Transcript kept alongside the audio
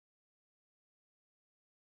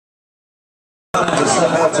53.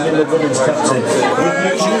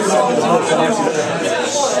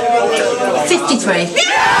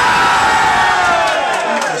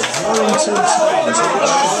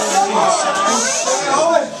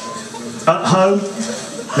 At home,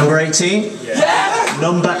 Number 18.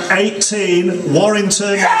 number 18,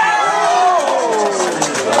 Warrington. He's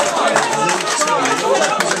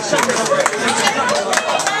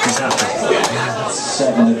happy.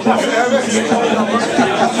 7 o'clock.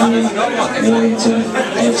 Warrington,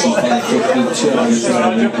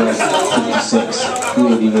 56.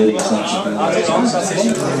 Really exciting.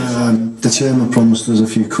 The chairman promised us a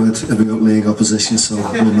few quid if we got league opposition, so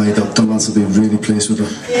we made up. The lads will be really pleased with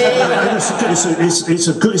it. It's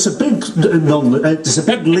a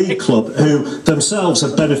big league club who themselves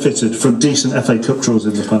have benefited from decent FA Cup draws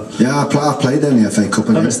in the past. Yeah, I've played in the FA Cup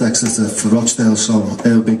against Exeter for Rochdale, so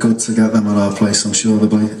it'll be good to get them at our place. I'm sure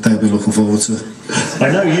they'll be looking forward to it.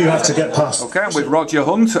 I know you have to get past. Okay, I'm with Roger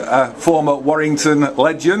Hunt, a former Warrington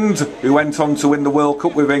legend who went on to win the World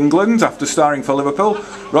Cup with England after starring for Liverpool.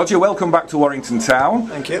 Roger, welcome back to Warrington Town.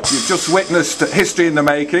 Thank you. You've just witnessed history in the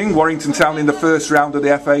making, Warrington Town in the first round of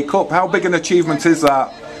the FA Cup. How big an achievement is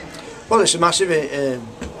that? Well, it's a massive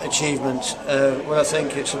achievement. Well, I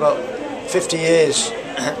think it's about 50 years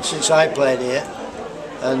since I played here,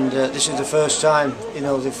 and this is the first time,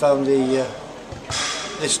 they found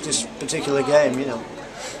this particular game,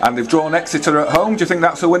 And they've drawn Exeter at home. Do you think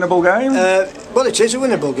that's a winnable game? Well, it is a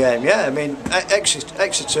winnable game, yeah. I mean,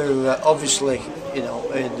 Exeter obviously, in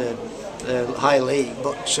the high league,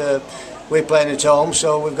 but we're playing at home,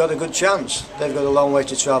 so we've got a good chance. They've got a long way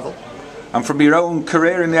to travel. And from your own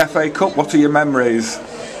career in the FA Cup, what are your memories?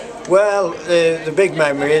 Well, the big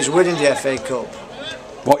memory is winning the FA Cup.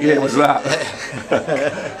 What year was that?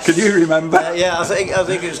 Can you remember? Yeah, I think it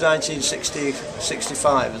was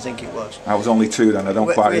 1965. I think it was. I was only 2 then. I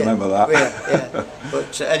don't quite remember that. Yeah.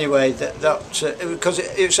 But anyway, because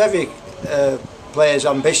it's every player's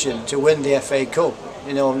ambition to win the FA Cup,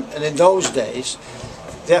 and in those days,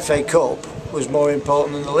 the FA Cup was more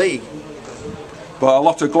important than the league. But a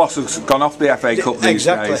lot of gloss has gone off the FA Cup these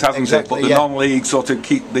days, hasn't it? But the non-league sort of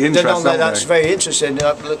keep the interest. That's very interesting.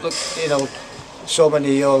 Look, so many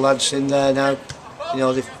of your lads in there now,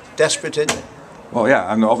 they're desperate, isn't they? Well,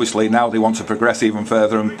 yeah, and obviously now they want to progress even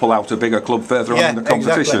further and pull out a bigger club further on in the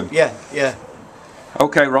competition. Exactly. Yeah.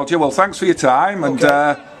 Okay, Roger, well, thanks for your time, and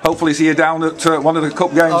hopefully see you down at one of the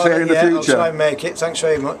cup games here in the future. I'll try and make it. Thanks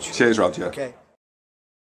very much. Cheers, Roger. Okay.